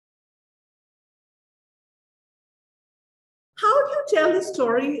How do you tell the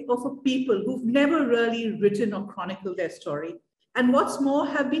story of a people who've never really written or chronicled their story? And what's more,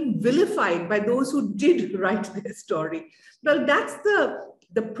 have been vilified by those who did write their story? Well, that's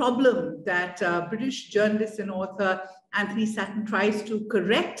the problem that British journalist and author Anthony Sattin tries to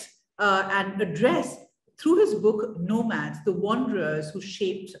correct and address through his book, Nomads, The Wanderers Who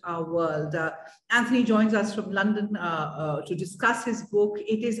Shaped Our World. Anthony joins us from London to discuss his book.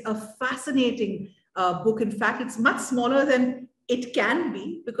 It is a fascinating book. In fact, it's much smaller than it can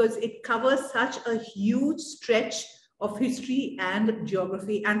be because it covers such a huge stretch of history and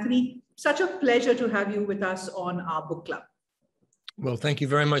geography. Anthony, such a pleasure to have you with us on our book club. Well, thank you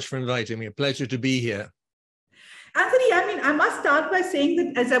very much for inviting me. A pleasure to be here. Anthony, I mean, I must start by saying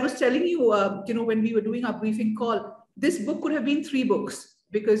that, as I was telling you, when we were doing our briefing call, this book could have been 3 books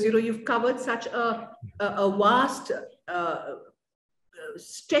because, you've covered such a vast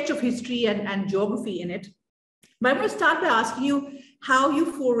stretch of history and geography in it. But I'm going to start by asking you how you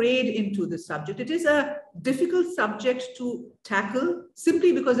forayed into this subject. It is a difficult subject to tackle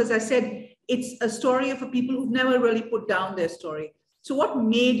simply because, as I said, it's a story of a people who've never really put down their story. So what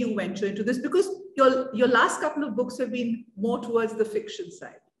made you venture into this? Because your last couple of books have been more towards the fiction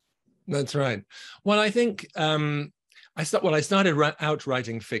side. That's right. Well, I think I started out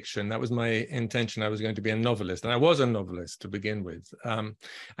writing fiction. That was my intention. I was going to be a novelist, and I was a novelist to begin with. And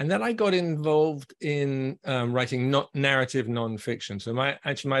then I got involved in writing narrative nonfiction. So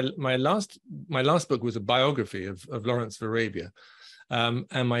my last book was a biography of Lawrence of Arabia.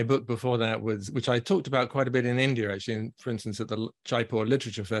 And my book before that which I talked about quite a bit in India, actually, for instance, at the Jaipur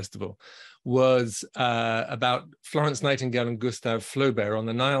Literature Festival, was about Florence Nightingale and Gustave Flaubert on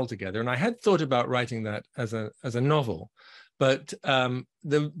the Nile together. And I had thought about writing that as a novel, but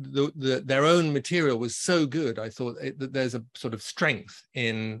their own material was so good, I thought that there's a sort of strength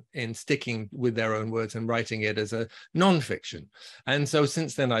in sticking with their own words and writing it as a nonfiction. And so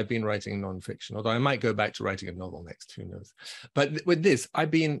since then, I've been writing nonfiction, although I might go back to writing a novel next, who knows. But with this,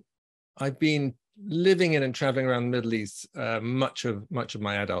 I've been living in and traveling around the Middle East much of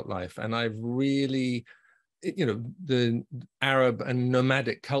my adult life, and I've really, the Arab and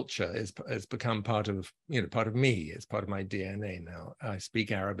nomadic culture has become part of me. It's part of my DNA now. I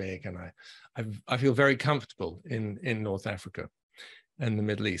speak Arabic, and I feel very comfortable in North Africa and the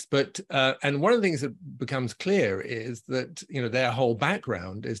Middle East. But and one of the things that becomes clear is that their whole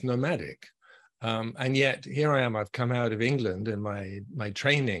background is nomadic. And yet here I am, I've come out of England, and my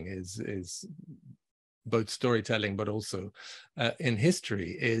training is both storytelling, but also in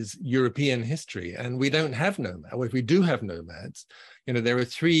history, is European history. And we don't have nomads. Well, if we do have nomads, there are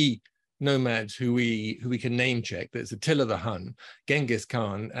 3 nomads who we can name check. There's Attila the Hun, Genghis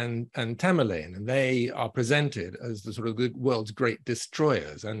Khan, and Tamerlane. And they are presented as the sort of the world's great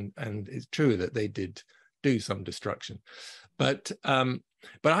destroyers. And it's true that they did do some destruction. But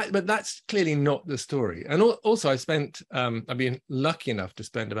that's clearly not the story. And also I've been lucky enough to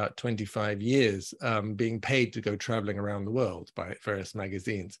spend about 25 years being paid to go traveling around the world by various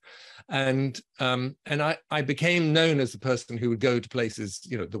magazines. And I became known as the person who would go to places,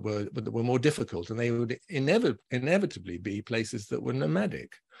 that were more difficult, and they would inevitably be places that were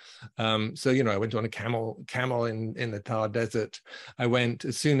nomadic. So, I went on a camel in the Thar Desert. I went,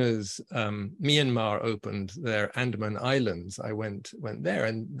 as soon as Myanmar opened their Andaman Islands, I went there,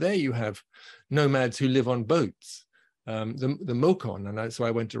 and there you have nomads who live on boats, the Mokon, and so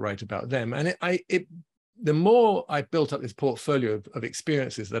I went to write about them. And the more I built up this portfolio of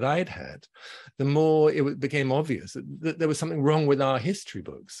experiences that I'd had, the more it became obvious that there was something wrong with our history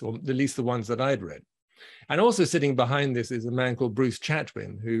books, or at least the ones that I'd read. And also sitting behind this is a man called Bruce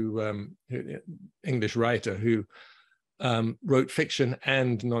Chatwin, who English writer, who wrote fiction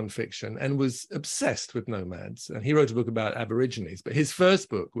and nonfiction and was obsessed with nomads. And he wrote a book about Aborigines. But his first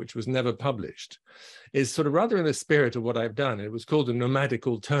book, which was never published, is sort of rather in the spirit of what I've done. It was called The Nomadic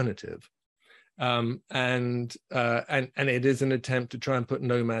Alternative. And it is an attempt to try and put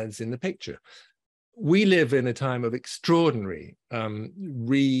nomads in the picture. We live in a time of extraordinary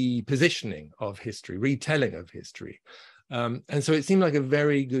repositioning of history, retelling of history. And so it seemed like a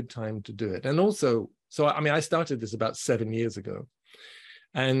very good time to do it. And also, I started this about 7 years ago.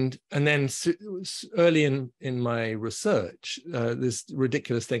 And then early in my research, this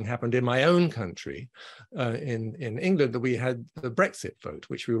ridiculous thing happened in my own country, in England, that we had the Brexit vote,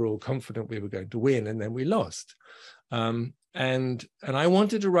 which we were all confident we were going to win, and then we lost. And I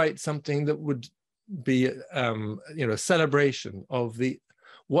wanted to write something that would be a celebration of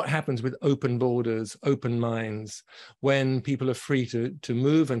what happens with open borders, open minds, when people are free to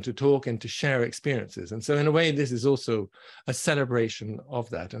move and to talk and to share experiences. And so in a way, this is also a celebration of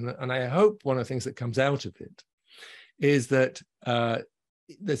that. And I hope one of the things that comes out of it is that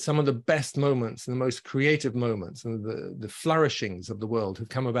there's some of the best moments and the most creative moments and the flourishings of the world have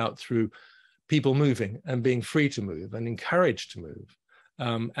come about through people moving and being free to move and encouraged to move,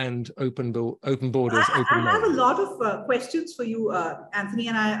 and open borders, open I have a minds. lot of questions for you, Anthony,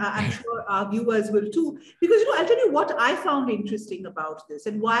 and I'm sure our viewers will too. Because, you know, I'll tell you what I found interesting about this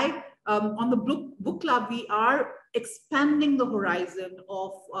and why on the book club we are expanding the horizon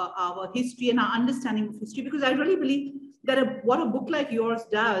of our history and our understanding of history. Because I really believe that what a book like yours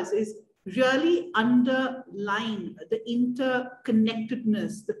does is really underline the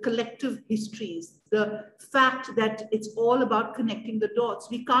interconnectedness, the collective histories, the fact that it's all about connecting the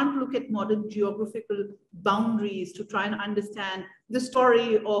dots. We can't look at modern geographical boundaries to try and understand the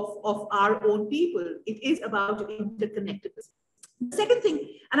story of our own people. It is about interconnectedness. The second thing,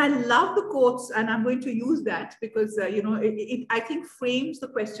 and I love the quotes, and I'm going to use that because you know, it I think frames the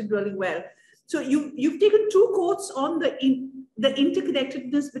question really well. So you've taken two quotes on the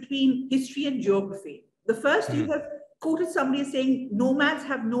interconnectedness between history and geography. The first, you have quoted somebody saying, nomads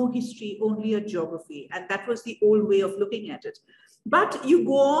have no history, only a geography. And that was the old way of looking at it. But you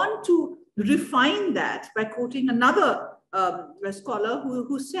go on to refine that by quoting another scholar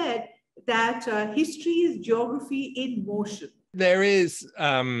who said that history is geography in motion. There is,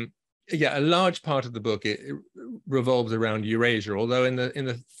 a large part of the book it revolves around Eurasia. Although in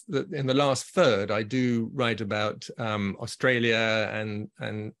the last third, I do write about Australia and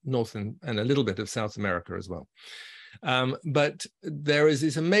North and a little bit of South America as well. But there is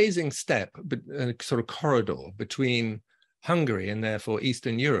this amazing step, a sort of corridor between Hungary and therefore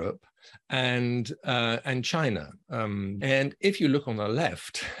Eastern Europe and China. And if you look on the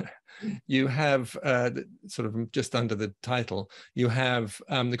left, you have sort of just under the title, you have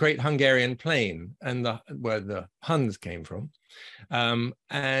the Great Hungarian Plain and where the Huns came from.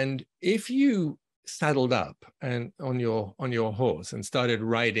 And if you saddled up and on your horse and started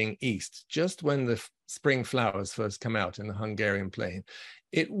riding east, just when the spring flowers first come out in the Hungarian Plain,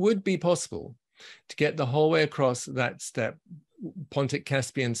 it would be possible to get the whole way across that steppe,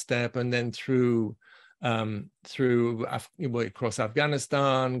 Pontic-Caspian steppe, and then through across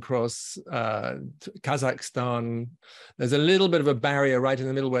Afghanistan, across Kazakhstan. There's a little bit of a barrier right in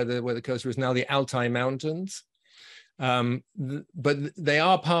the middle where the coast is now the Altai Mountains, but they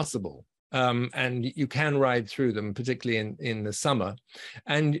are passable. And you can ride through them, particularly in the summer,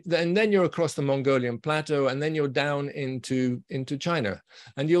 and then you're across the Mongolian plateau, and then you're down into China,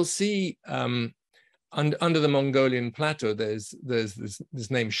 and you'll see under the Mongolian plateau there's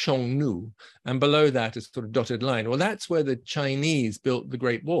this name Xiongnu, and below that is sort of dotted line. Well, that's where the Chinese built the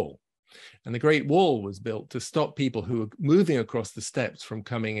Great Wall, and the Great Wall was built to stop people who were moving across the steppes from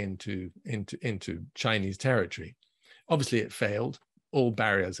coming into Chinese territory. Obviously, it failed. All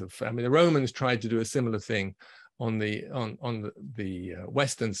barriers have. I mean, the Romans tried to do a similar thing on the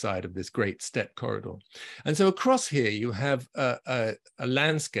western side of this great steppe corridor, and so across here you have a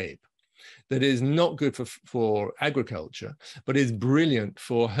landscape that is not good for agriculture, but is brilliant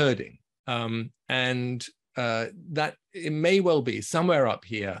for herding, and that it may well be somewhere up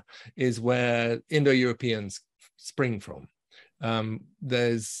here is where Indo-Europeans spring from.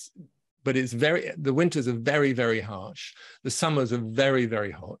 But the winters are very, very harsh. The summers are very,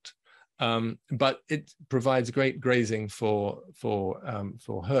 very hot. But it provides great grazing for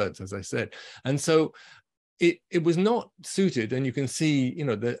herds, as I said. And so it was not suited. And you can see, you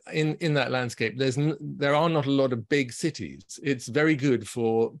know, in that landscape, there are not a lot of big cities. It's very good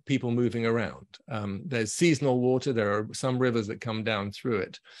for people moving around. There's seasonal water. There are some rivers that come down through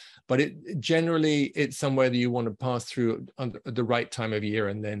it. But generally, it's somewhere that you want to pass through at the right time of year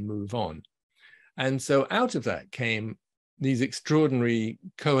and then move on. And so out of that came these extraordinary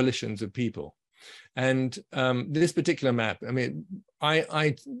coalitions of people. And this particular map, I mean,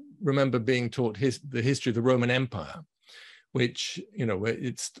 I remember being taught the history of the Roman Empire, which, you know,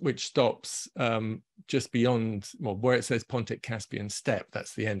 which stops just beyond, well, where it says Pontic-Caspian steppe.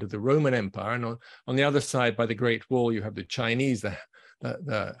 That's the end of the Roman Empire. And on the other side, by the Great Wall, you have the Chinese,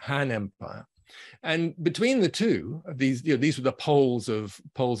 the Han Empire, and between the two, these were the poles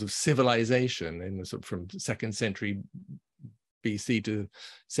of civilization in the sort of from 2nd century BC to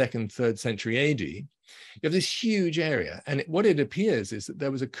 2nd, 3rd century AD. You have this huge area, and what it appears is that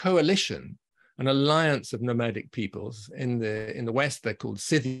there was a coalition, an alliance of nomadic peoples. In the west, they're called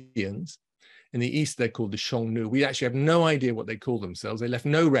Scythians. In the east, they're called the Xiongnu. We actually have no idea what they call themselves. They left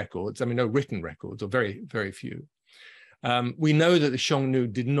no records. I mean, no written records, or very, very few. We know that the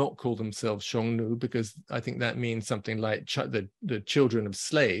Xiongnu did not call themselves Xiongnu because I think that means something like the children of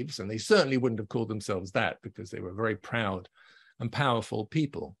slaves, and they certainly wouldn't have called themselves that because they were very proud and powerful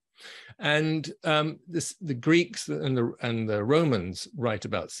people. And the Greeks and the Romans write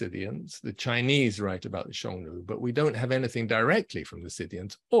about Scythians, the Chinese write about the Xiongnu, but we don't have anything directly from the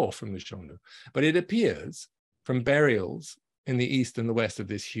Scythians or from the Xiongnu. But it appears from burials in the east and the west of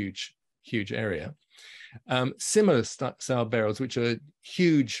this huge area, similar style burials, which are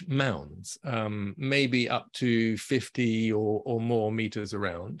huge mounds, maybe up to 50 or more meters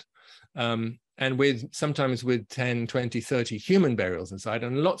around, and sometimes with 10, 20, 30 human burials inside,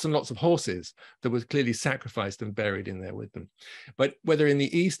 and lots of horses that were clearly sacrificed and buried in there with them. But whether in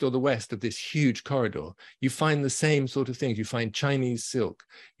the east or the west of this huge corridor, you find the same sort of things. You find Chinese silk,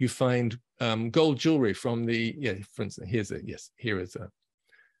 you find gold jewelry from for instance, here is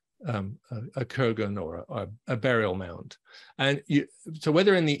a kurgan or a burial mound. And so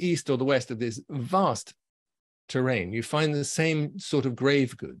whether in the east or the west of this vast terrain, you find the same sort of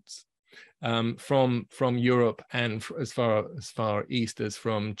grave goods from Europe and as far east as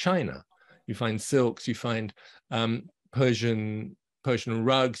from China. You find silks, you find Persian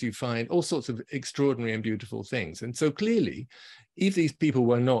rugs, you find all sorts of extraordinary and beautiful things. And so clearly, if these people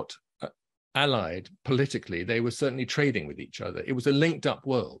were not allied politically, they were certainly trading with each other. It was a linked up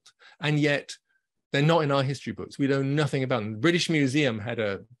world, and yet they're not in our history books. We know nothing about them. The British Museum had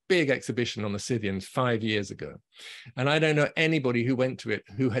a big exhibition on the Scythians 5 years ago, and I don't know anybody who went to it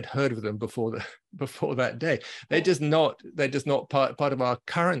who had heard of them before that day. They're just not part of our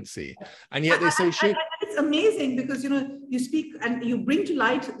currency, and yet they're so cheap. It's amazing because you speak and you bring to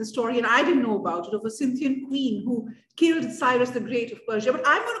light the story, and I didn't know about it, of a Scythian queen who killed Cyrus the Great of Persia. But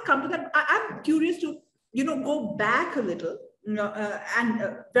I'm going to come to that. I'm curious to go back a little.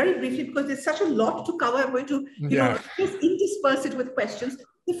 And very briefly, because there's such a lot to cover, I'm going to just intersperse it with questions.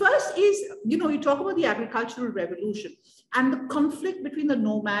 The first is, you talk about the agricultural revolution and the conflict between the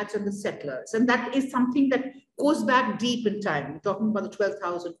nomads and the settlers, and that is something that goes back deep in time. We're talking about the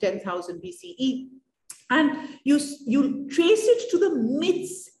 12,000, 10,000 BCE, and you trace it to the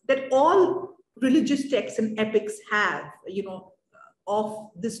myths that all religious texts and epics have, of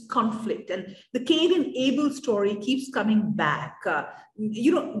this conflict. And the Cain and Abel story keeps coming back.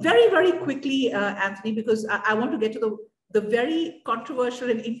 Very, very quickly, Anthony, because I want to get to the very controversial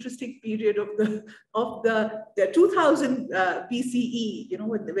and interesting period of the 2000 BCE,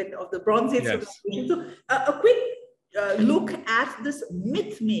 of the Bronze Age civilization. So a quick look at this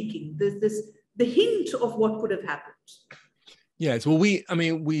myth making, the hint of what could have happened. Yes, well,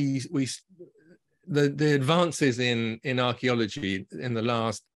 the advances in archaeology in the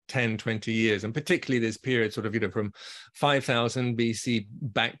last 10, 20 years, and particularly this period from 5000 BC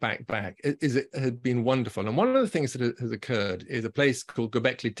back, had been wonderful. And one of the things that has occurred is a place called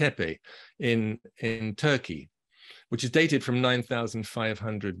Göbekli Tepe in Turkey, which is dated from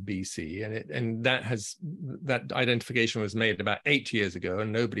 9500 BC. And that identification was made about 8 years ago,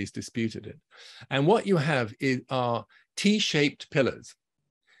 and nobody's disputed it. And what you have are T-shaped pillars,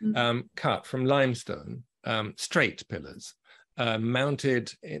 cut from limestone, straight pillars,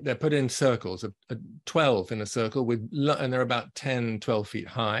 mounted. They're put in circles, 12 in a circle, and they're about 10, 12 feet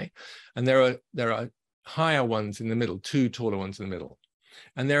high. And there are higher ones in the middle, 2 taller ones in the middle.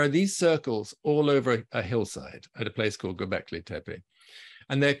 And there are these circles all over a hillside at a place called Göbekli Tepe.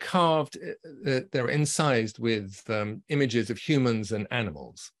 And they're carved, they're incised with images of humans and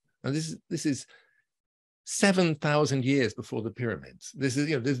animals. And this is 7,000 years before the pyramids. This is,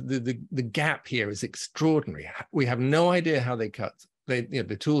 the gap here is extraordinary. We have no idea how they cut.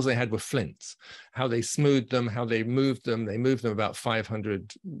 The tools they had were flints. How they smoothed them, how they moved them. They moved them about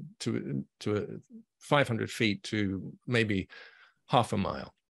 500 feet to maybe half a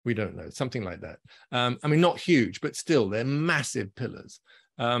mile. We don't know, something like that. Not huge, but still, they're massive pillars.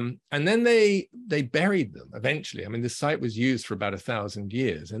 And then they buried them eventually. The site was used for about 1,000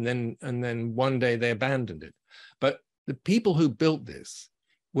 years, and then one day they abandoned it. But the people who built this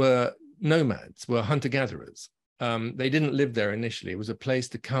were nomads, were hunter-gatherers. They didn't live there initially. It was a place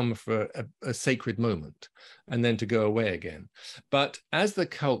to come for a sacred moment and then to go away again. But as the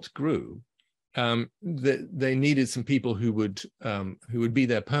cult grew, they needed some people who would be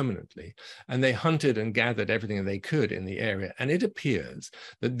there permanently, and they hunted and gathered everything they could in the area. And it appears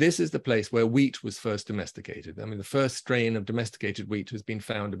that this is the place where wheat was first domesticated. The first strain of domesticated wheat has been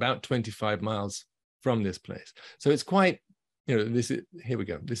found about 25 miles from this place. So it's quite, here we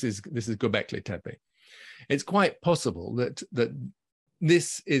go. This is Göbekli Tepe. It's quite possible that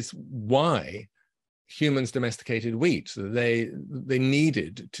this is why humans domesticated wheat. So they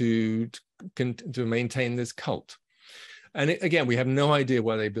needed to maintain this cult. And again, we have no idea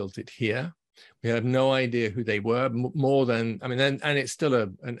why they built it here. We have no idea who they were, more than, and it's still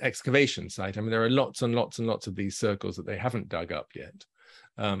an excavation site. There are lots and lots and lots of these circles that they haven't dug up yet.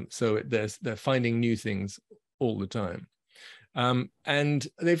 So they're finding new things all the time. And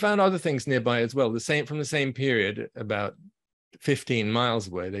they found other things nearby as well. From the same period, about 15 miles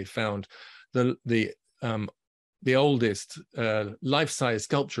away, they found the oldest life-size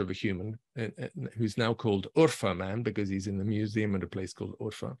sculpture of a human, who's now called Urfa Man, because he's in the museum at a place called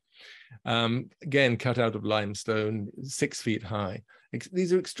Urfa. Again, cut out of limestone, 6 feet high.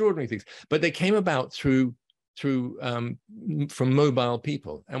 These are extraordinary things, but they came about from mobile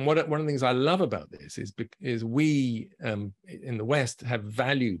people. And one of the things I love about this is we in the West have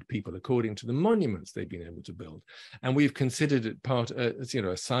valued people according to the monuments they've been able to build, and we've considered it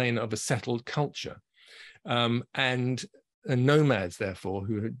a sign of a settled culture. And nomads, therefore,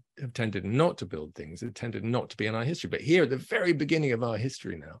 who have tended not to build things, have tended not to be in our history. But here, at the very beginning of our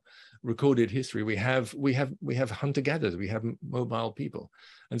history now, recorded history, we have hunter-gatherers, we have mobile people,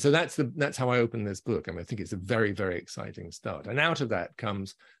 and so that's how I open this book. I mean, I think it's a very, very exciting start, and out of that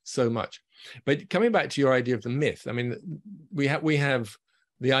comes so much. But coming back to your idea of the myth, I mean, we have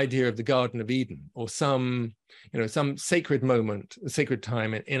the idea of the Garden of Eden, or some sacred moment, a sacred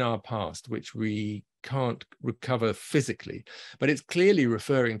time in our past, which we can't recover physically, but it's clearly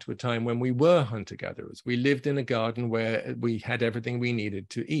referring to a time when we were hunter-gatherers. We lived in a garden where we had everything we needed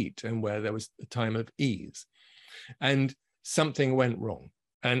to eat, and where there was a time of ease, and something went wrong.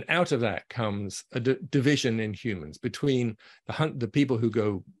 And out of that comes a division in humans between the people who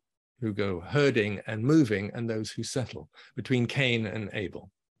go herding and moving, and those who settle, between Cain and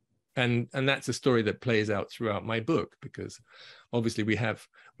Abel. And that's a story that plays out throughout my book, because obviously we have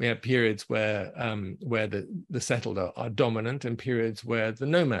periods where the settled are dominant, and periods where the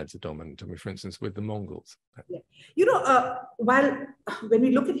nomads are dominant. I mean, for instance, with the Mongols. Yeah. When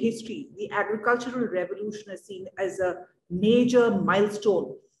we look at history, the agricultural revolution is seen as a major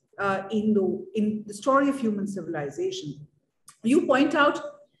milestone in the story of human civilization. You point out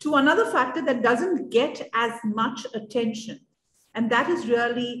to another factor that doesn't get as much attention, and that is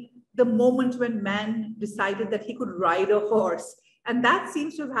really the moment when man decided that he could ride a horse. And that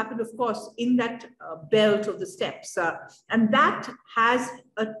seems to have happened, of course, in that belt of the steppes. And that has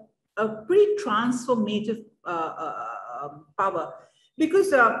a pretty transformative power,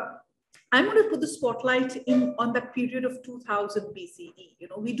 because I'm going to put the spotlight on that period of 2000 BCE.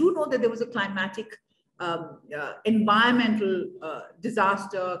 We do know that there was a climatic environmental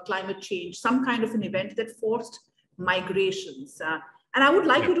disaster, climate change, some kind of an event that forced migrations. And I would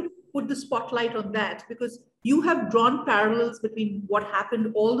like you to put the spotlight on that, because you have drawn parallels between what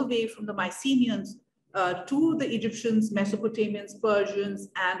happened all the way from the Mycenaeans to the Egyptians, Mesopotamians, Persians,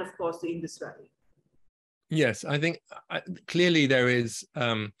 and of course the Indus Valley. Yes, I think clearly there is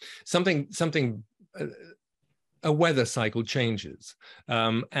something. A weather cycle changes,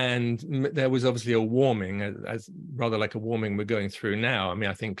 and there was obviously a warming, as rather like a warming we're going through now. I mean,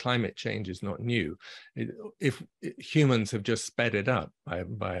 I think climate change is not new. If humans have just sped it up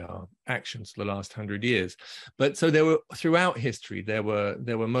by our actions for the last 100 years, but so there were throughout history there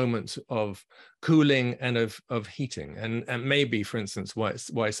were moments of cooling and of heating, and maybe, for instance,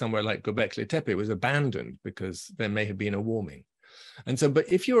 why somewhere like Göbekli Tepe was abandoned, because there may have been a warming. And so,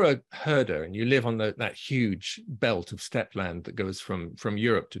 but if you're a herder and you live on that huge belt of steppe land that goes from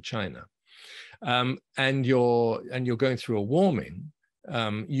Europe to China, and you're going through a warming,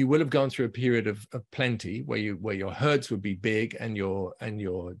 you will have gone through a period of plenty where your herds would be big, and your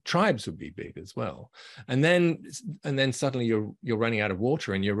tribes would be big as well. And then suddenly you're running out of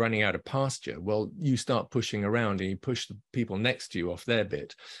water, and you're running out of pasture. Well, you start pushing around, and you push the people next to you off their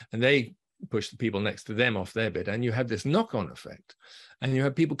bit, and they push the people next to them off their bit, and you have this knock-on effect, and you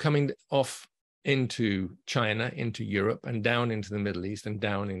have people coming off into China, into Europe, and down into the Middle East, and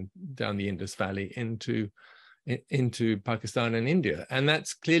down the Indus Valley into Pakistan and India. And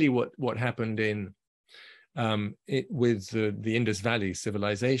that's clearly what happened with the Indus Valley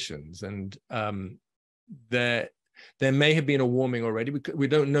civilizations. And there may have been a warming already. We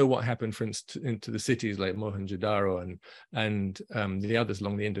don't know what happened, for instance, into the cities like Mohenjo-daro and the others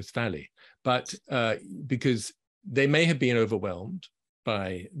along the Indus Valley, but because they may have been overwhelmed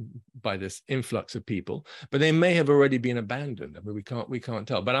by this influx of people, but they may have already been abandoned. I mean, we can't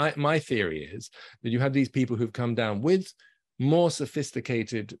tell. But my theory is that you have these people who've come down with more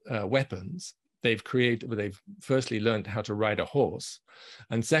sophisticated weapons. They've firstly learned how to ride a horse,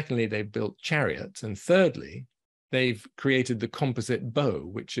 and secondly, they've built chariots, and thirdly, they've created the composite bow,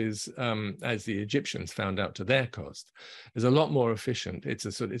 which is, as the Egyptians found out to their cost, is a lot more efficient.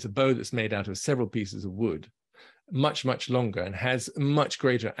 It's a bow that's made out of several pieces of wood, much longer, and has much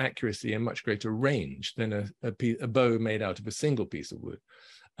greater accuracy and much greater range than a bow made out of a single piece of wood.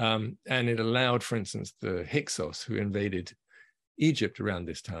 And it allowed, for instance, the Hyksos, who invaded Egypt around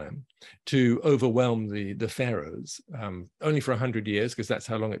this time to overwhelm the pharaohs, only for 100 years, because that's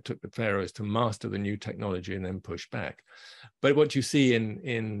how long it took the pharaohs to master the new technology and then push back. But what you see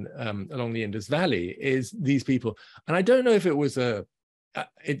along the Indus Valley is these people, and I don't know if it was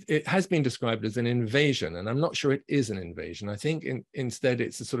it has been described as an invasion, and I'm not sure it is an invasion. I think instead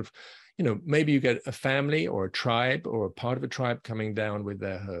it's a sort of, maybe you get a family or a tribe or a part of a tribe coming down with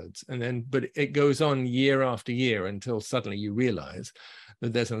their herds, but it goes on year after year until suddenly you realize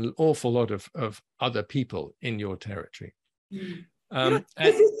that there's an awful lot of other people in your territory.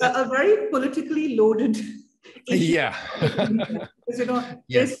 This is a very politically loaded issue. Yeah. Because,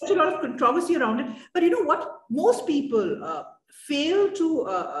 Yes. there's such a lot of controversy around it. But what most people fail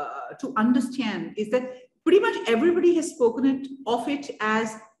to understand is that pretty much everybody has spoken of it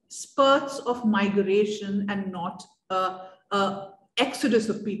as spurts of migration and not exodus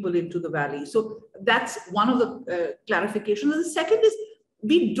of people into the valley. So that's one of the clarifications. And the second is,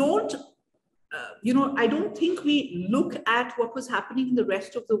 we don't, I don't think we look at what was happening in the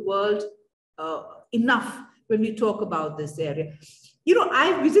rest of the world enough when we talk about this area.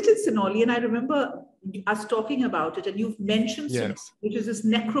 I visited Sinoli, and I remember us talking about it, and you've mentioned Sinoli, which is this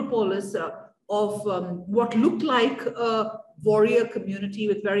necropolis of what looked like a warrior community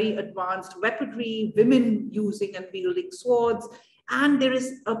with very advanced weaponry, women using and wielding swords, and there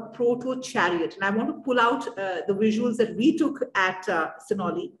is a proto-chariot. And I want to pull out the visuals that we took at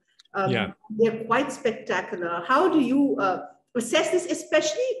Sinoli. They're quite spectacular. How do you assess this,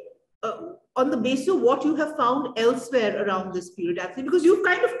 especially on the basis of what you have found elsewhere around this period, Anthony? Because you've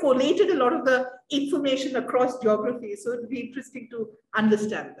kind of collated a lot of the information across geography, so it'd be interesting to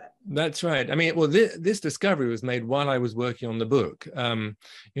understand that. That's right. I mean, well, this discovery was made while I was working on the book.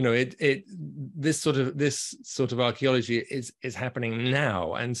 This sort of archaeology is happening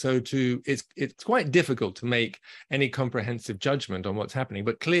now, and so it's quite difficult to make any comprehensive judgment on what's happening.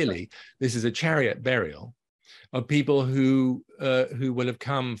 But clearly, this is a chariot burial of people who will have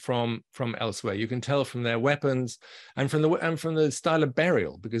come from elsewhere. You can tell from their weapons and from the style of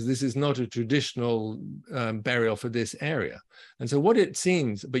burial, because this is not a traditional burial for this area. And so what it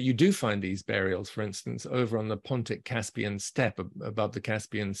seems, but you do find these burials, for instance, over on the Pontic-Caspian steppe above the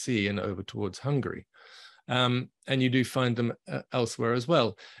Caspian Sea and over towards Hungary. And you do find them elsewhere as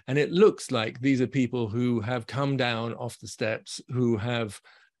well. And it looks like these are people who have come down off the steppes, who have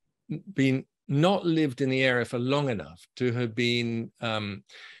been not lived in the area for long enough to have been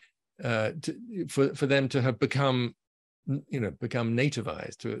for them to have become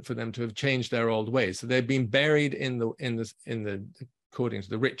nativized, for them to have changed their old ways. So they've been buried according to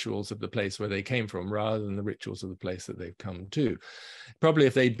the rituals of the place where they came from, rather than the rituals of the place that they've come to. Probably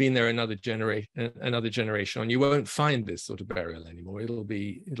if they'd been there another generation on, you won't find this sort of burial anymore. It'll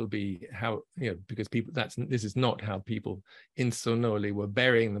be how, because this is not how people in Sonoli were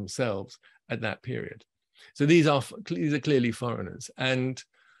burying themselves at that period. So these are clearly foreigners, and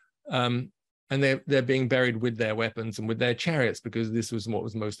they're being buried with their weapons and with their chariots, because this was what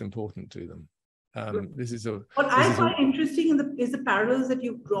was most important to them. What I find interesting is the parallels that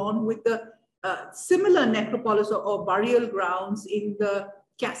you've drawn with the similar necropolis or burial grounds in the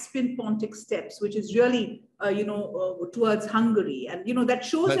Caspian Pontic steppes, which is really towards Hungary, and that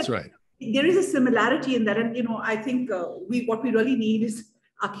shows that's that right. There is a similarity in that. And I think what we really need is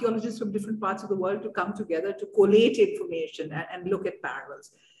archaeologists from different parts of the world to come together to collate information and look at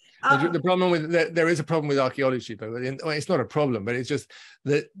parallels. The problem with there is a problem with archaeology, though. It's not a problem, but it's just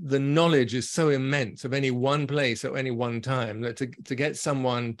that the knowledge is so immense of any one place at any one time that to get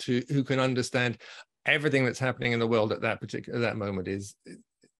someone who can understand everything that's happening in the world at that moment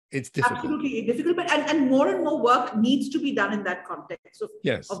it's difficult. Absolutely difficult, but and more work needs to be done in that context of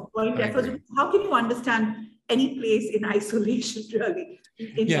joint efforts. How can you understand any place in isolation, really?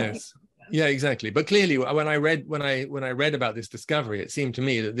 Yes. Yeah, exactly. But clearly, when I read about this discovery, it seemed to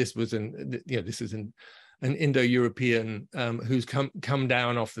me that this is an Indo-European who's come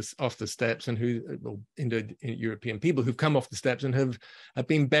down off the steppes, and Indo-European people who've come off the steppes and have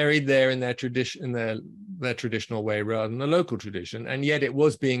been buried there in their tradition, their traditional way rather than the local tradition. And yet it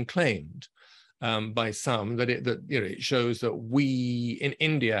was being claimed by some that it shows that we in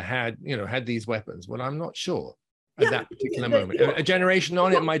India had these weapons. Well, I'm not sure. At that particular moment, a generation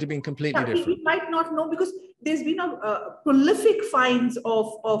on, it might have been completely different. We might not know, because there's been a prolific finds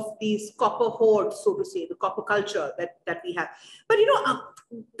of these copper hoards, so to say, the copper culture that we have. But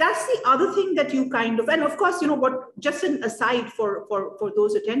that's the other thing that you kind of, and of course, what, just an aside for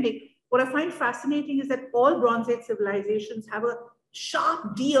those attending, what I find fascinating is that all Bronze Age civilizations have a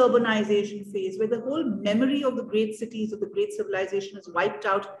sharp deurbanization phase where the whole memory of the great cities of the great civilization is wiped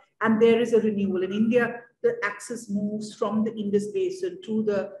out, and there is a renewal. In India, the axis moves from the Indus Basin to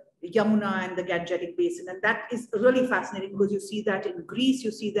the Yamuna and the Gangetic Basin. And that is really fascinating because you see that in Greece,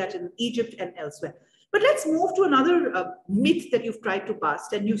 you see that in Egypt and elsewhere. But let's move to another myth that you've tried to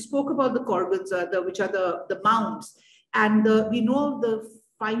bust. And you spoke about the Korgans, which are the mounds. And we know the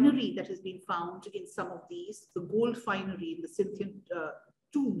finery that has been found in some of these, the gold finery in the Scythian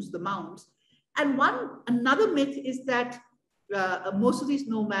tombs, the mounds. And another myth is that most of these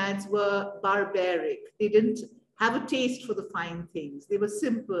nomads were barbaric. They didn't have a taste for the fine things. They were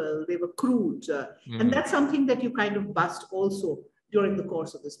simple, they were crude. And that's something that you kind of bust also during the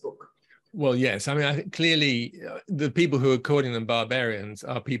course of this book. Well, yes. I mean, I think clearly the people who are calling them barbarians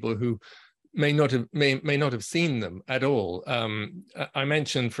are people who may not have seen them at all. I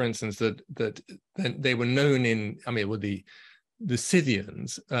mentioned, for instance, that they were known in. I mean, well, the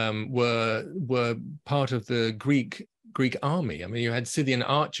Scythians were part of the Greek army. I mean, you had Scythian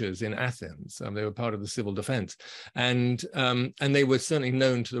archers in Athens. They were part of the civil defense, and they were certainly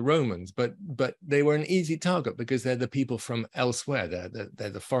known to the Romans. But they were an easy target because they're the people from elsewhere. They're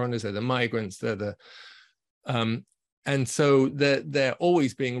the foreigners. They're the migrants. They're the and so they're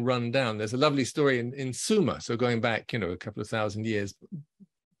always being run down. There's a lovely story in Sumer, so going back, a couple of thousand years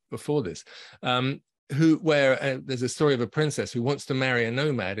before this, where there's a story of a princess who wants to marry a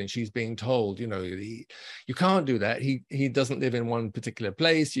nomad, and she's being told, you can't do that. He doesn't live in one particular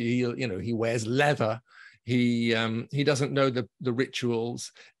place. He wears leather. He doesn't know the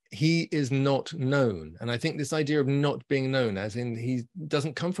rituals. He is not known. And I think this idea of not being known, as in he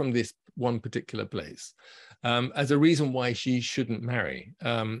doesn't come from this one particular place, as a reason why she shouldn't marry.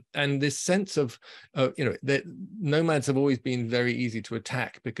 And this sense of, that nomads have always been very easy to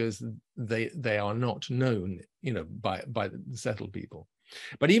attack because they are not known, by the settled people.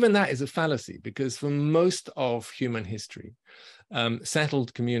 But even that is a fallacy, because for most of human history,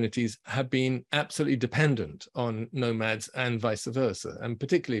 settled communities have been absolutely dependent on nomads and vice versa. And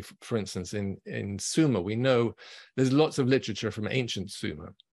particularly, for instance, in Sumer, we know there's lots of literature from ancient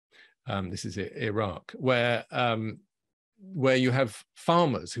Sumer. This is Iraq, where you have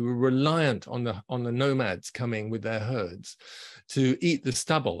farmers who are reliant on the nomads coming with their herds to eat the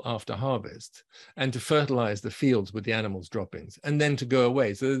stubble after harvest and to fertilize the fields with the animals' droppings, and then to go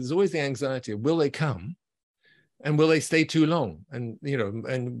away. So there's always the anxiety of, will they come, and will they stay too long, and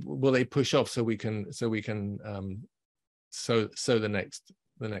and will they push off so we can sow the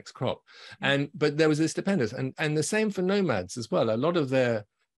next crop. But there was this dependence, and the same for nomads as well. A lot of their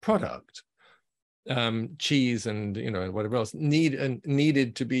product, cheese and whatever else,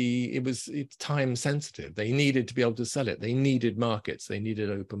 needed to be, it's time sensitive. They needed to be able to sell it. They needed markets. They needed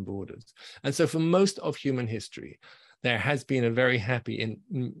open borders. And so for most of human history, there has been a very happy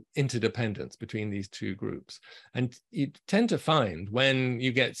interdependence between these two groups. And you tend to find when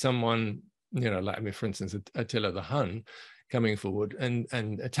you get someone, like, for instance, Attila the Hun, coming forward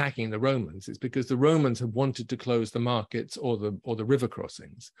and attacking the Romans, it's because the Romans have wanted to close the markets or the river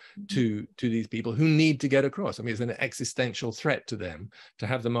crossings to these people who need to get across. I mean, it's an existential threat to them to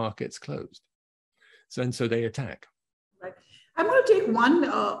have the markets closed. So they attack. Right. I'm going to take one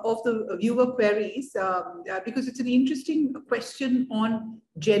of the viewer queries because it's an interesting question on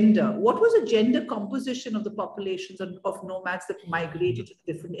gender. What was the gender composition of the populations of nomads that migrated to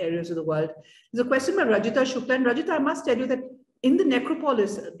different areas of the world? There's a question by Rajita Shukla. And Rajita, I must tell you that in the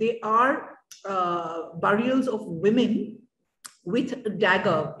necropolis, there are burials of women with a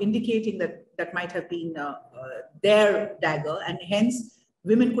dagger, indicating that might have been their dagger, and hence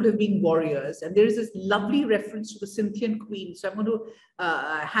women could have been warriors. And there is this lovely reference to the Scythian queen. So I'm going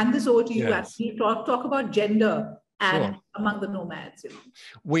to hand this over to you. Yes. And talk about gender and sure. among the nomads.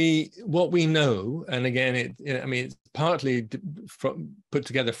 What we know, and again, it's partly put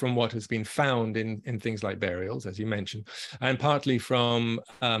together from what has been found in things like burials, as you mentioned, and partly from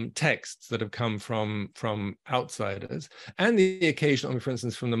texts that have come from outsiders, and the occasional, for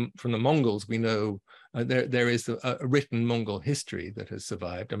instance, from the Mongols. We know there is a written Mongol history that has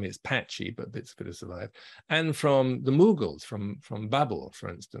survived. I mean, it's patchy, but bits of it has survived. And from the Mughals, from Babur, for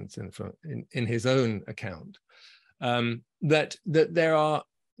instance, in his own account, that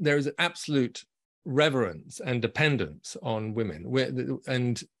there is absolute reverence and dependence on women.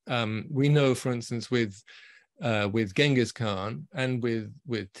 And we know, for instance, with Genghis Khan and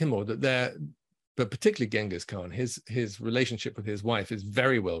with Timur, but particularly Genghis Khan, his relationship with his wife is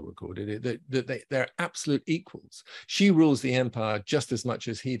very well recorded, that they're absolute equals. She rules the empire just as much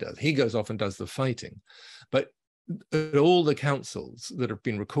as he does. He goes off and does the fighting. But at all the councils that have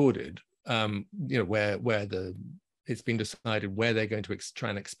been recorded, where it's been decided where they're going to try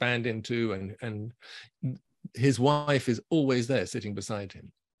and expand into, and his wife is always there sitting beside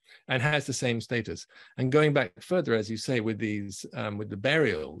him. and has the same status. And going back further, as you say, with these, with the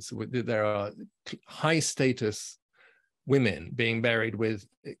burials, there are high status women being buried with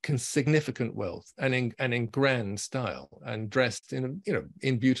significant wealth and in grand style and dressed in, you know,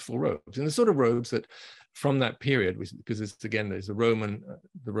 in beautiful robes, in the sort of robes that from that period, because it's, again, there's the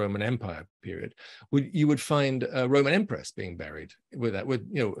Roman Empire period, you would find a Roman empress being buried with that, with,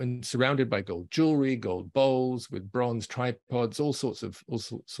 you know, and surrounded by gold jewelry, gold bowls, with bronze tripods, all sorts of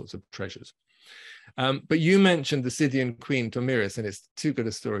treasures. But you mentioned the Scythian queen Tomiris, and it's too good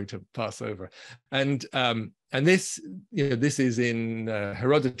a story to pass over. And this, you know, this is in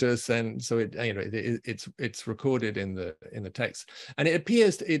Herodotus, and so it, you know, it's recorded in the text, and it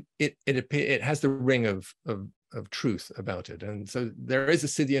appears it has the ring of truth about it. And so there is a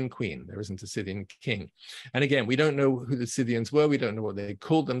Scythian queen, there isn't a Scythian king. And again, we don't know who the Scythians were, we don't know what they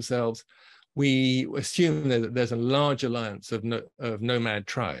called themselves. We assume that there's a large alliance of nomad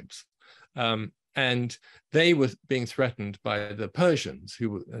tribes. And they were being threatened by the Persians,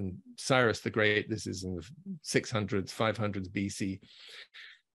 and Cyrus the Great, this is in the 600s, 500s BC.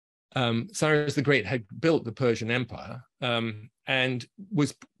 Cyrus the Great had built the Persian Empire and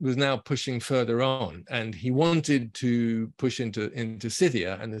was now pushing further on. And he wanted to push into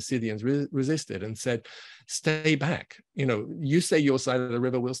Scythia, and the Scythians resisted and said, stay back. You know, you stay your side of the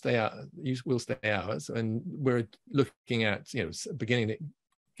river, we'll stay out, we'll stay ours. And we're looking at, you know,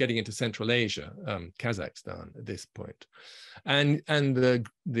 getting into Central Asia, Kazakhstan at this point. And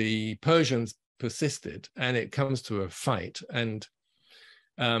the Persians persisted, and it comes to a fight. And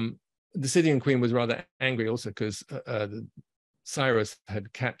the Scythian queen was rather angry also because Cyrus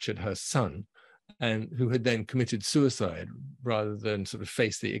had captured her son, and who had then committed suicide rather than sort of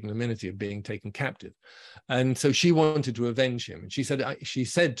face the ignominy of being taken captive. And so she wanted to avenge him. And she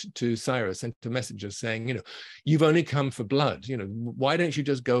said to Cyrus, sent a messenger saying, you know, you've only come for blood, you know, why don't you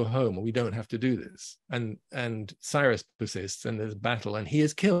just go home, or we don't have to do this? And Cyrus persists, and there's a battle, and he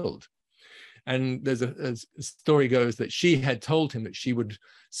is killed. And there's a story goes that she had told him that she would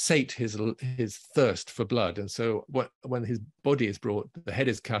sate his thirst for blood. And so when his body is brought, the head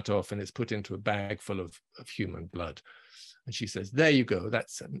is cut off and it's put into a bag full of human blood. And she says, there you go,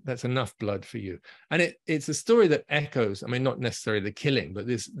 that's enough blood for you. And it's a story that echoes, I mean, not necessarily the killing, but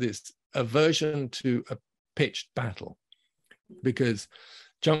this aversion to a pitched battle. Because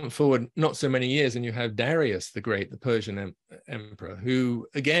jump forward not so many years, and you have Darius the Great, the Persian emperor, who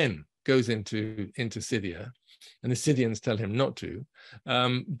again goes into Scythia, and the Scythians tell him not to.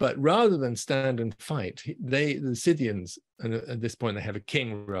 But rather than stand and fight, the Scythians, and at this point they have a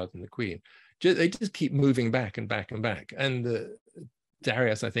king rather than the queen, they just keep moving back and back and back. And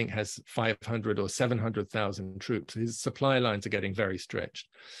Darius, I think, has 500 or 700,000 troops. His supply lines are getting very stretched.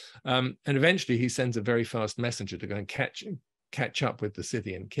 And eventually he sends a very fast messenger to go and catch up with the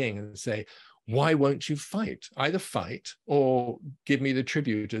Scythian king and say, why won't you fight? Either fight or give me the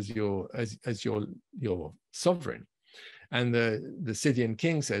tribute as your sovereign. And the Scythian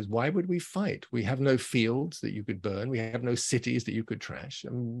king says, why would we fight? We have no fields that you could burn. We have no cities that you could trash.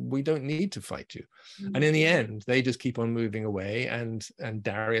 And we don't need to fight you. Mm-hmm. And in the end, they just keep on moving away, and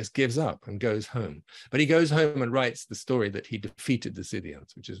Darius gives up and goes home. But he goes home and writes the story that he defeated the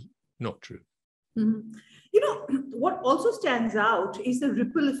Scythians, which is not true. Mm-hmm. You know, what also stands out is the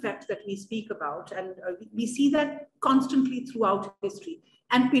ripple effect that we speak about. And we see that constantly throughout history.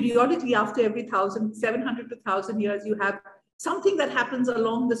 And periodically, after every 700 to 1,000 years, you have something that happens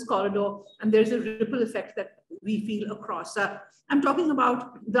along this corridor, and there's a ripple effect that we feel across. I'm talking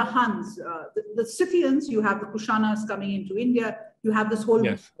about the Huns, the Scythians. You have the Kushanas coming into India. You have this whole,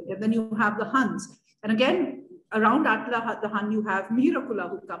 yes. And then you have the Huns. And again, around Attila the Hun, you have Mihirakula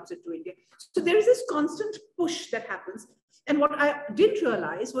who comes into India. So there is this constant push that happens. And what I didn't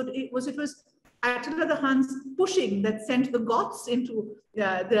realize it was Attila the Hun's pushing that sent the Goths into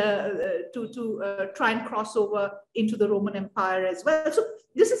to try and cross over into the Roman Empire as well. So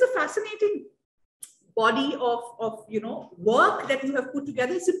this is a fascinating body of work that you have put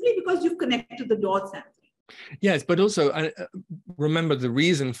together simply because you've connected the dots, Anthony. Yes, but also remember the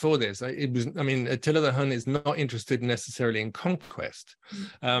reason for this. Attila the Hun is not interested necessarily in conquest,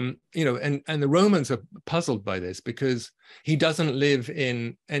 and the Romans are puzzled by this because he doesn't live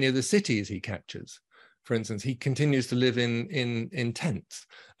in any of the cities he captures. For instance, he continues to live in tents,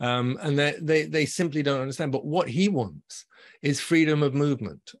 and they simply don't understand. But what he wants is freedom of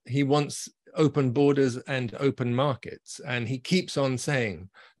movement. He wants open borders and open markets. And he keeps on saying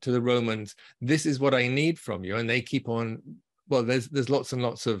to the Romans, this is what I need from you. And they keep on well, there's lots and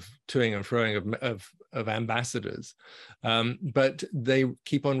lots of toing and froing of ambassadors, but they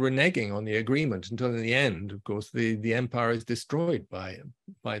keep on reneging on the agreement until in the end, of course, the empire is destroyed by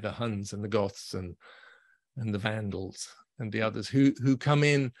the Huns and the Goths and the Vandals and the others who come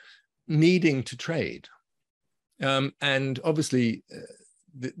in needing to trade. And obviously,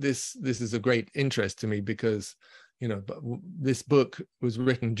 this is of great interest to me because, you know, this book was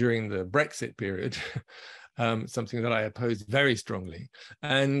written during the Brexit period, something that I oppose very strongly.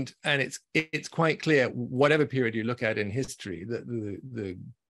 And it's quite clear, whatever period you look at in history, that the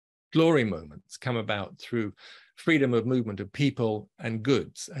glory moments come about through freedom of movement of people and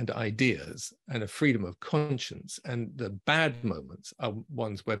goods and ideas and a freedom of conscience. And the bad moments are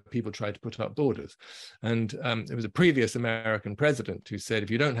ones where people try to put up borders. And there was a previous American president who said, if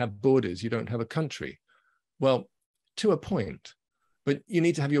you don't have borders, you don't have a country. Well, to a point, but you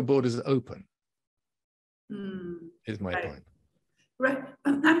need to have your borders open, is my point. Right.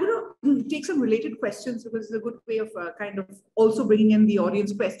 I'm going to take some related questions because it's a good way of kind of also bringing in the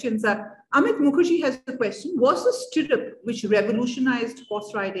audience questions. Amit Mukherjee has a question. Was the stirrup, which revolutionized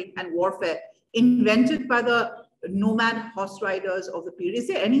horse riding and warfare, invented by the nomad horse riders of the period? Is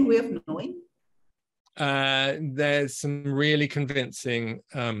there any way of knowing? There's some really convincing,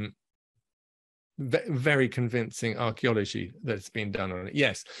 very convincing archaeology that's been done on it.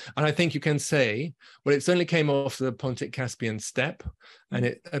 Yes, and I think you can say, well, it certainly came off the Pontic-Caspian steppe, and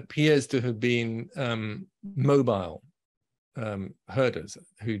it appears to have been mobile herders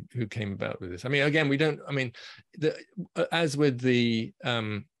who came about with this. I mean, again, we don't. I mean, as with the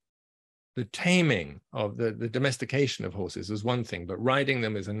taming of the domestication of horses was one thing, but riding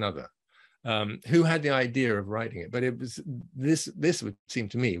them is another. Who had the idea of writing it? But it was this would seem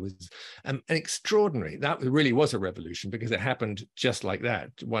to me was an extraordinary, that really was a revolution, because it happened just like that.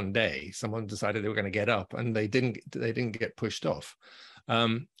 One day someone decided they were going to get up, and they didn't get pushed off.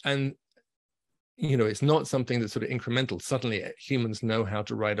 And you know, it's not something that's sort of incremental. Suddenly humans know how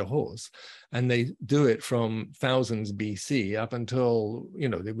to ride a horse, and they do it from thousands BC up until, you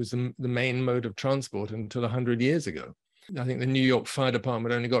know, it was the main mode of transport until 100 years ago. I think the New York Fire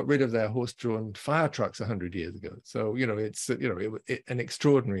Department only got rid of their horse-drawn fire trucks 100 years ago. So, you know, it's, you know, an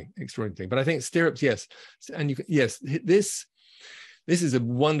extraordinary thing. But I think stirrups, yes. And yes, this is a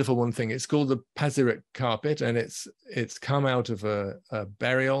wonderful one thing. It's called the Pazyryk carpet, and it's come out of a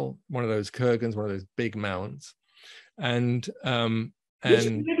burial, one of those kurgans, one of those big mounds. And which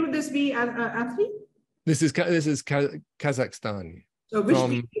period would this be, Anthony? This is Kazakhstan.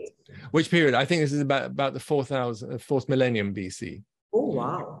 Which Which period? I think this is about the 4th millennium BC. Oh,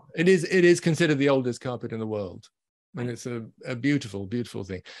 wow. It is considered the oldest carpet in the world. And it's a beautiful, beautiful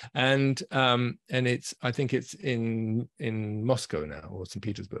thing. And I think it's in Moscow now, or St.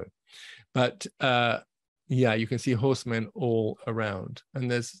 Petersburg. But yeah, you can see horsemen all around. And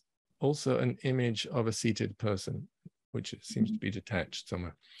there's also an image of a seated person, which seems to be detached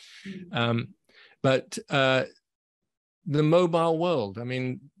somewhere. But the mobile world, I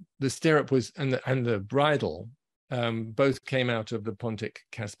mean, the stirrup was, and the bridle, both came out of the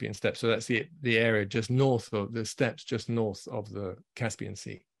Pontic-Caspian steppe. So that's the area just north of the steppes, just north of the Caspian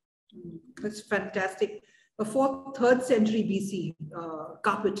Sea. That's fantastic. A 4th, 3rd century BC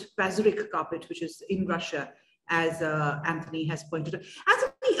carpet, Pazyryk carpet, which is in Russia, as Anthony has pointed out.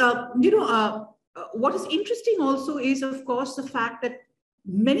 Anthony, you know, what is interesting also is, of course, the fact that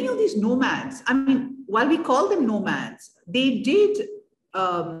many of these nomads, I mean, while we call them nomads, they did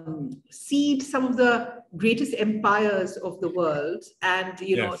seed some of the greatest empires of the world. And,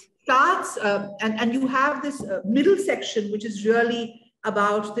 you know, starts, and you have this middle section, which is really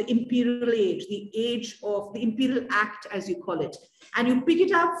about the imperial age, the age of the imperial act, as you call it. And you pick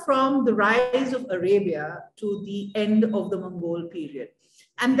it up from the rise of Arabia to the end of the Mongol period.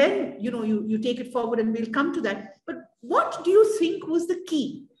 And then, you know, you take it forward, and we'll come to that. But what do you think was the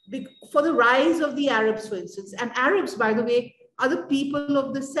key for the rise of the Arabs, for instance? And Arabs, by the way, are the people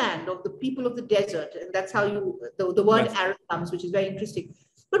of the sand, of the people of the desert. And that's how the word Arab comes, which is very interesting.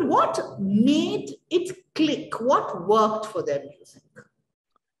 But what made it click? What worked for them, do you think?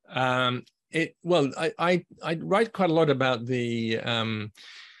 Well, I write quite a lot about the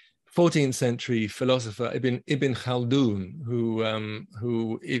 14th century philosopher Ibn Khaldun,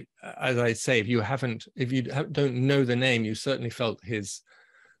 who, as I say, if you don't know the name, you certainly felt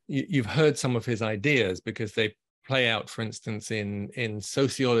you've heard some of his ideas, because they play out, for instance, in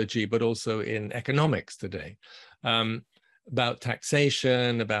sociology, but also in economics today, about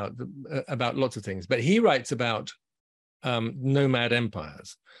taxation, about lots of things. But he writes about nomad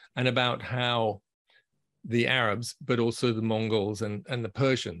empires, and about how the Arabs, but also the Mongols and the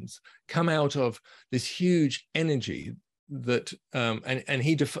Persians, come out of this huge energy and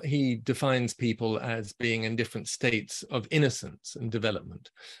he defines people as being in different states of innocence and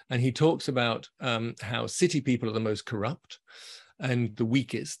development, and he talks about how city people are the most corrupt and the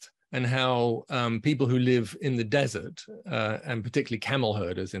weakest, and how people who live in the desert, and particularly camel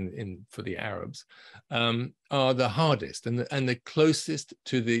herders for the Arabs, are the hardest and the closest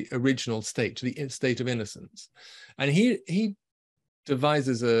to the original state, to the state of innocence. And he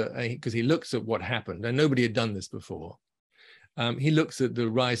devises because he looks at what happened, and nobody had done this before. He looks at the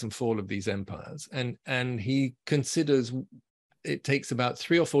rise and fall of these empires, and he considers it takes about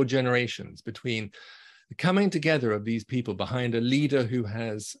 3 or 4 generations between the coming together of these people behind a leader who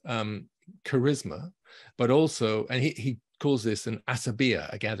has charisma, but also, and he calls this an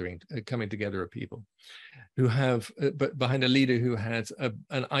asabiya, a gathering, a coming together of people who have, but behind a leader who has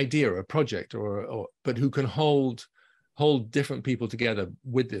an idea, a project, but who can hold different people together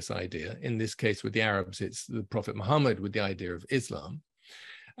with this idea. In this case, with the Arabs, it's the Prophet Muhammad with the idea of Islam,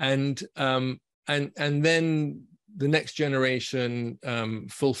 and then the next generation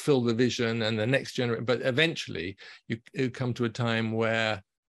fulfill the vision, and the next generation. But eventually, you come to a time where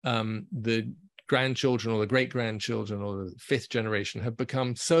the grandchildren or the great grandchildren or the 5th generation have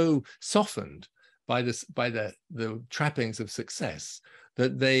become so softened by the trappings of success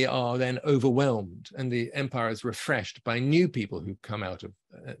that they are then overwhelmed, and the empire is refreshed by new people who come out of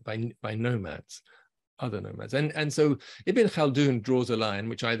by nomads, other nomads, and so Ibn Khaldun draws a line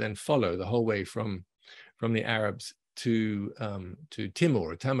which I then follow the whole way from the Arabs to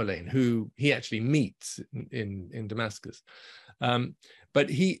Timur, Tamerlane, who he actually meets in Damascus. But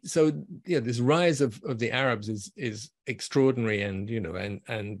this rise of the Arabs is extraordinary, and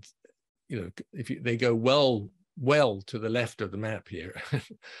if they go well to the left of the map here,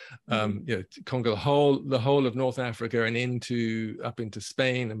 to conquer the whole of North Africa and up into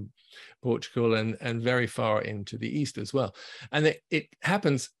Spain and Portugal and very far into the east as well. And it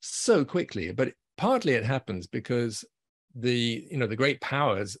happens so quickly, but partly it happens because the great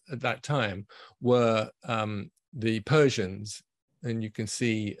powers at that time were the Persians, and you can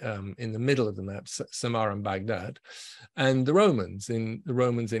see in the middle of the map Samar and Baghdad, and the Romans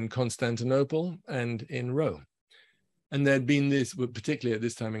in Constantinople and in Rome. And there'd been this, particularly at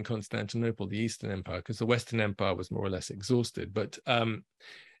this time in Constantinople, the Eastern Empire, because the Western Empire was more or less exhausted. But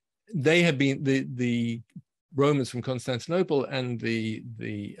they had been the Romans from Constantinople and the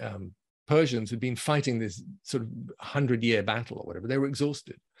Persians had been fighting this sort of 100-year battle or whatever. They were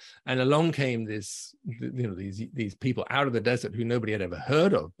exhausted, and along came these people out of the desert who nobody had ever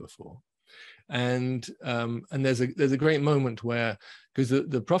heard of before. And there's a great moment where, because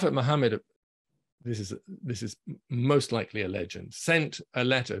the Prophet Muhammad, this is most likely a legend, sent a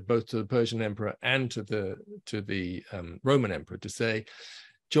letter both to the Persian emperor and to the Roman emperor to say,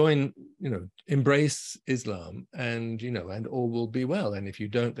 join, embrace Islam, and all will be well. And if you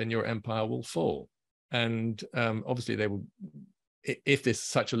don't, then your empire will fall. And obviously they will. If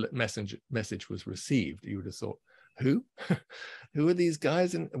such a message was received, you would have thought, who are these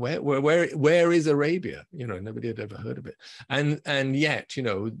guys, and where is Arabia? Nobody had ever heard of it. And yet,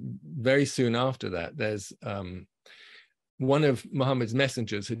 very soon after that, there's one of Muhammad's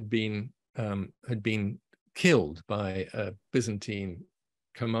messengers had been killed by a Byzantine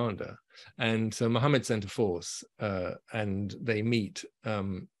commander, and so Muhammad sent a force, and they meet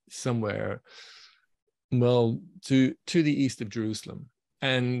somewhere to the east of Jerusalem,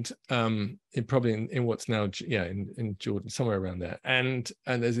 and probably in what's now in Jordan, somewhere around there, and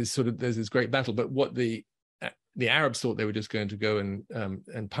there's this great battle. But what the Arabs thought they were just going to go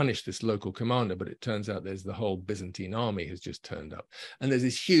and punish this local commander, but it turns out there's the whole Byzantine army has just turned up, and there's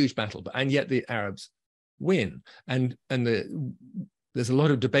this huge battle, and yet the Arabs win, and there's a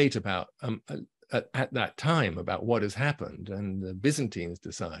lot of debate about at that time about what has happened, and the Byzantines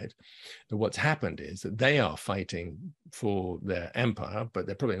decide that what's happened is that they are fighting for their empire, but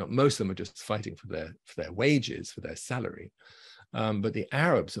they're probably not. Most of them are just fighting for their wages, for their salary, but the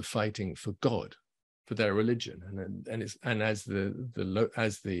Arabs are fighting for God, for their religion, and as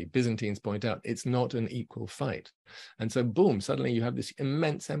the Byzantines point out, it's not an equal fight, and so boom, suddenly you have this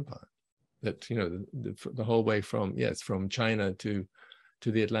immense empire that the whole way from China to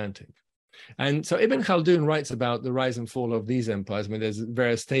the Atlantic. And so Ibn Khaldun writes about the rise and fall of these empires. I mean, there's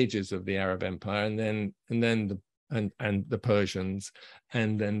various stages of the Arab Empire, and then the Persians,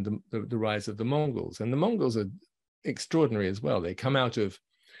 and then the rise of the Mongols. And the Mongols are extraordinary as well. They come out of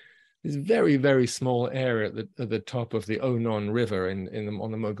this very, very small area at the top of the Onon River on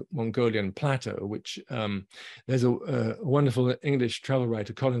the Mongolian plateau, which there's a wonderful English travel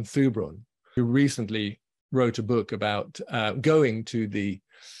writer, Colin Thubron, who recently wrote a book about going to the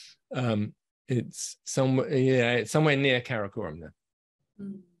it's somewhere near Karakoram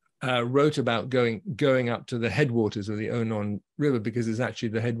now. Wrote about going up to the headwaters of the Onon River, because it's actually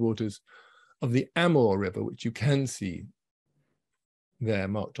the headwaters of the Amur River, which you can see there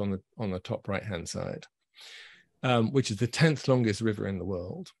marked on the top right-hand side, which is the 10th longest river in the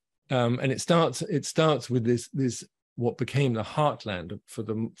world. And it starts with this what became the heartland for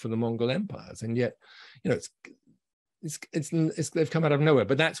the Mongol empires, and yet, you know, they've come out of nowhere.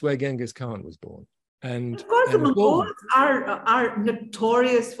 But that's where Genghis Khan was born. And of course, the Mongols are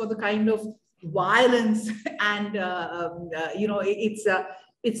notorious for the kind of violence, and you know, it's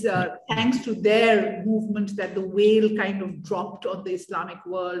thanks to their movement that the veil kind of dropped on the Islamic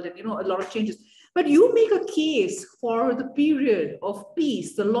world, and, you know, a lot of changes. But you make a case for the period of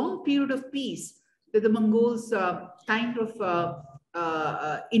peace, the long period of peace that the Mongols kind of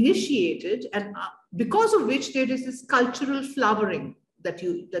initiated, and because of which there is this cultural flowering that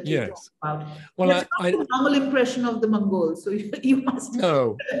you yes. talk about. Well, that's not the normal impression of the Mongols, so you must weigh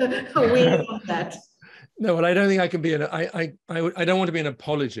on that. No, well, I don't think I can be I don't want to be an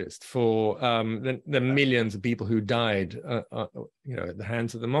apologist for the millions of people who died, you know, at the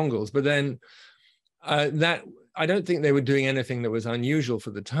hands of the Mongols. But then that, I don't think they were doing anything that was unusual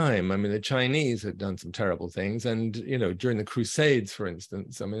for the time. I mean, the Chinese had done some terrible things, and, you know, during the Crusades, for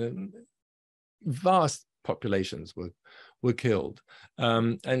instance, I mean, vast populations were killed,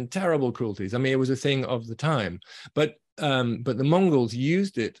 and terrible cruelties. I mean, it was a thing of the time. But the Mongols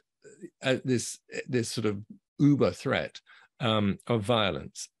used it as this sort of uber threat of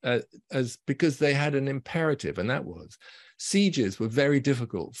violence, as because they had an imperative, and that was sieges were very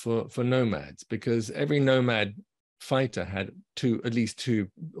difficult for nomads, because every nomad fighter had at least 2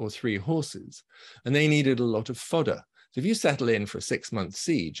 or 3 horses, and they needed a lot of fodder. So if you settle in for a 6-month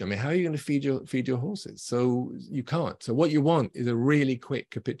siege, I mean, how are you going to feed your horses? So you can't. So what you want is a really quick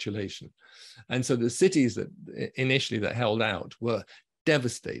capitulation. And so the cities that initially that held out were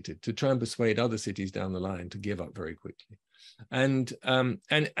devastated, to try and persuade other cities down the line to give up very quickly. And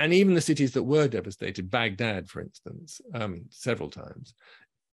even the cities that were devastated, Baghdad, for instance, several times,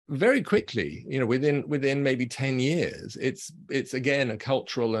 very quickly, you know, within maybe 10 years, it's again a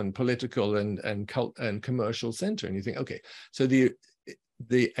cultural and political and commercial center. And you think, okay, so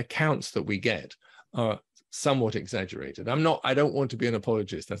the accounts that we get are somewhat exaggerated. I don't want to be an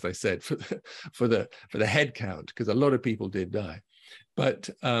apologist, as I said, for the head count, because a lot of people did die. But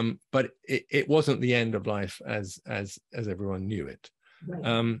it wasn't the end of life as everyone knew it.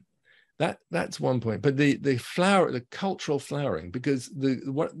 Right. That's one point. But the cultural flowering, because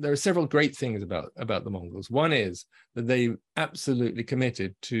there are several great things about the Mongols. One is that they absolutely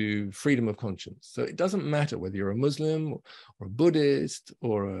committed to freedom of conscience. So it doesn't matter whether you're a Muslim or a Buddhist,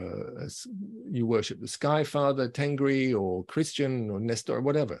 or you worship the Sky Father, Tengri, or Christian, or Nestor, or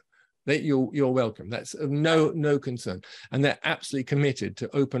whatever. You're welcome. That's of no concern. And they're absolutely committed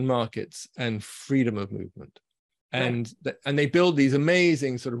to open markets and freedom of movement. And they build these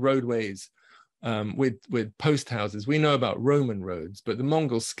amazing sort of roadways with post houses. We know about Roman roads, but the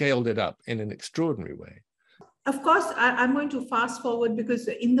Mongols scaled it up in an extraordinary way. Of course, I'm going to fast forward, because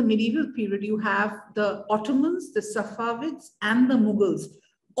in the medieval period, you have the Ottomans, the Safavids, and the Mughals,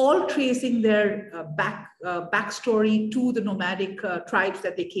 all tracing their backstory to the nomadic tribes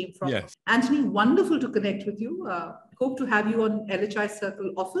that they came from. Yes. Anthony, wonderful to connect with you. Hope to have you on LHI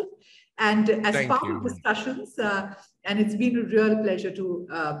Circle often, and as part of discussions. And it's been a real pleasure to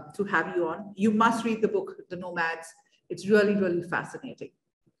have you on. You must read the book, The Nomads. It's really, really fascinating.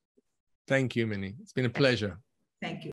 Thank you, Minnie. It's been a pleasure. Thank you.